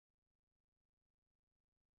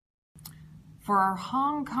For our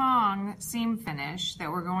Hong Kong seam finish that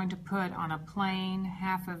we're going to put on a plain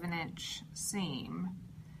 1/2 inch seam,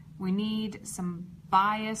 we need some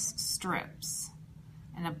bias strips.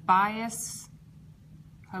 And a bias,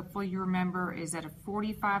 hopefully you remember, is at a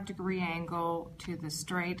 45-degree angle to the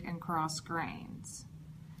straight and cross grains.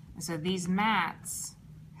 And so these mats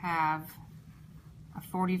have a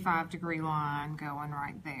 45-degree line going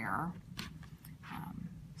right there.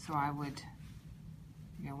 So I would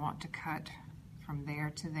want to cut from there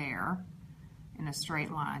to there in a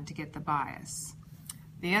straight line to get the bias.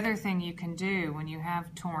 The other thing you can do when you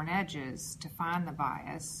have torn edges to find the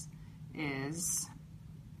bias is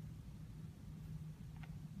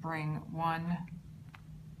bring one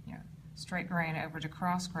straight grain over to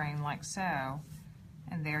cross grain like so,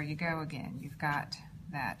 and there you go again. You've got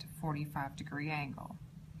that 45-degree angle.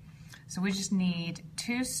 So we just need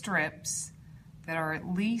 2 strips that are at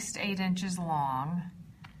least 8 inches long,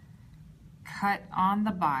 cut on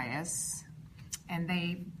the bias, and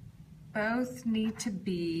they both need to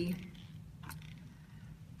be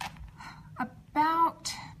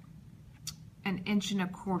about 1.25 inches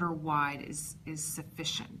wide is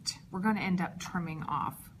sufficient. We're going to end up trimming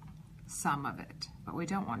off some of it, but we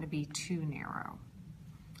don't want to be too narrow.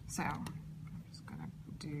 So I'm just going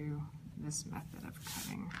to do this method of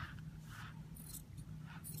cutting.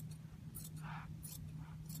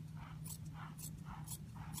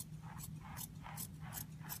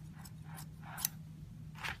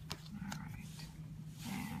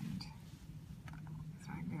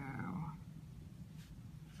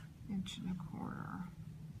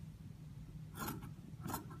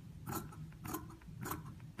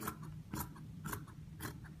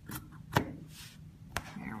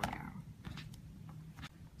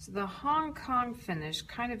 So the Hong Kong finish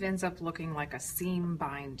kind of ends up looking like a seam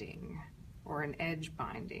binding or an edge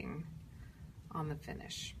binding on the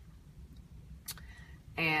finish.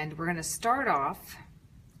 And we're going to start off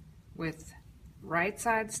with right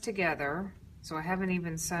sides together. So I haven't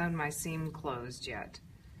even sewn my seam closed yet.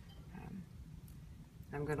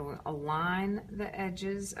 I'm going to align the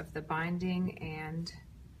edges of the binding and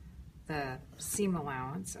the seam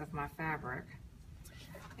allowance of my fabric.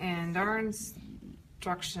 And our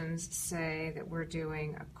instructions say that we're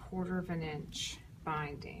doing a 1/4 inch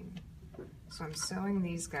binding. So I'm sewing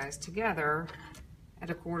these guys together at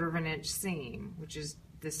a 1/4 inch seam, which is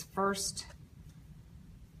this first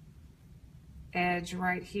edge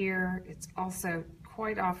right here. It's also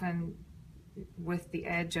quite often with the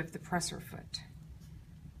edge of the presser foot.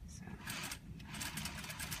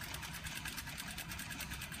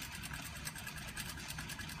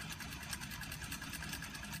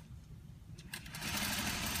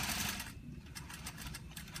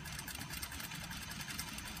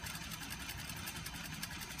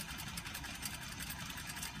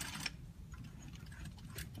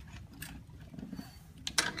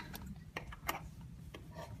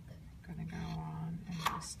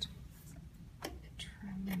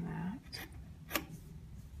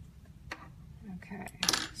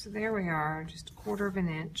 So there we are, just 1/4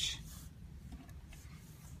 inch.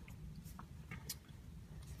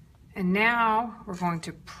 And now we're going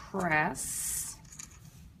to press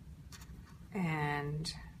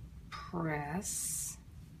and press,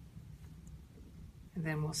 and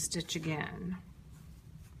then we'll stitch again.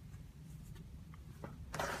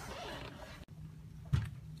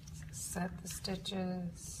 Set the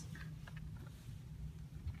stitches,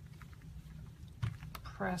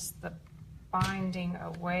 press the binding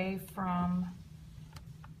away from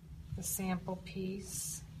the sample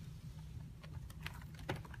piece.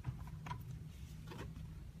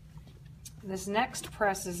 This next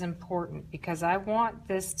press is important because I want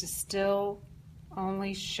this to still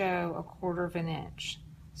only show a 1/4 inch.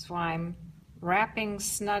 So I'm wrapping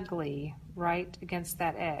snugly right against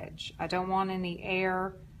that edge. I don't want any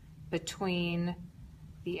air between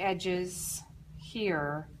the edges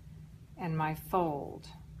here and my fold.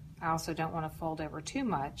 I also don't want to fold over too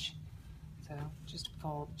much, so just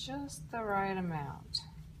fold just the right amount.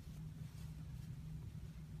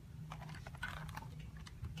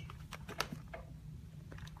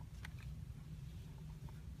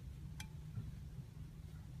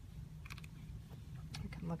 You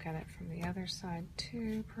can look at it from the other side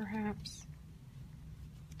too, perhaps,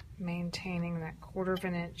 maintaining that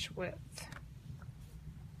 1/4 inch width.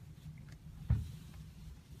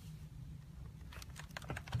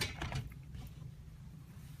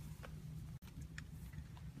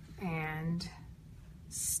 And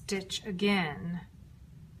stitch again.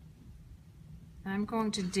 I'm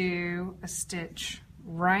going to do a stitch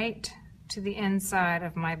right to the inside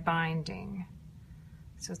of my binding.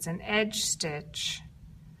 So it's an edge stitch.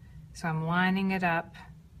 So I'm lining it up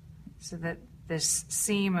so that this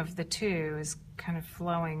seam of the 2 is kind of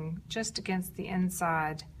flowing just against the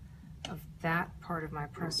inside of that part of my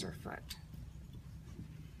presser foot.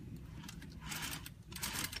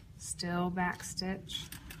 Still back stitch.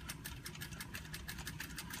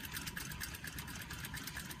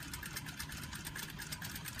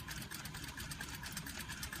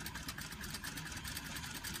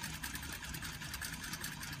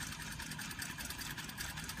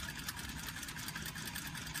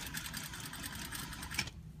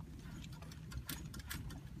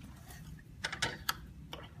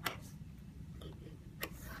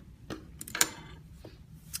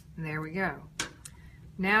 And there we go.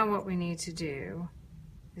 Now what we need to do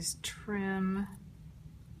is trim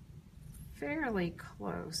fairly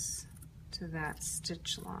close to that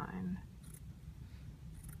stitch line.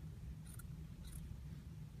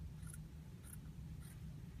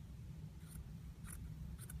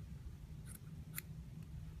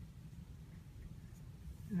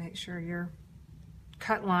 Make sure your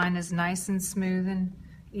cut line is nice and smooth and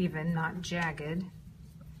even, not jagged.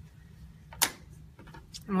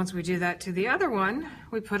 And once we do that to the other one,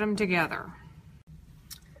 we put them together.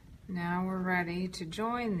 Now we're ready to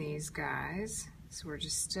join these guys. So we're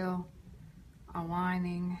just still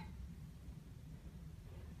aligning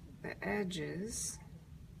the edges.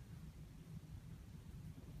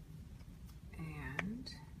 And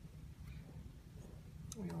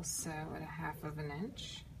we'll sew at 1/2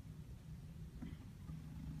 inch.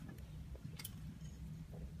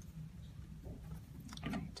 I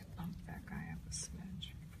need to bump that guy up a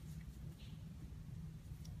smidge.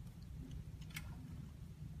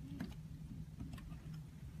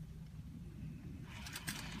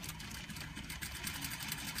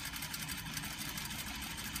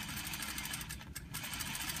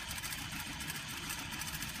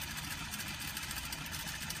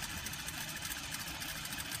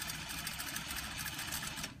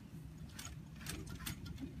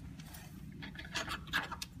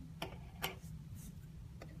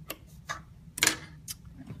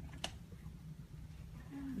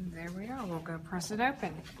 There we are. We'll go press it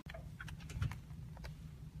open.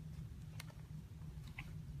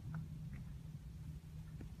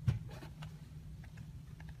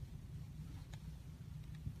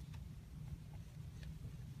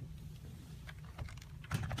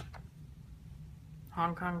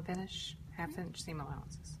 Hong Kong finish, 1/2 inch seam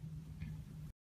allowances.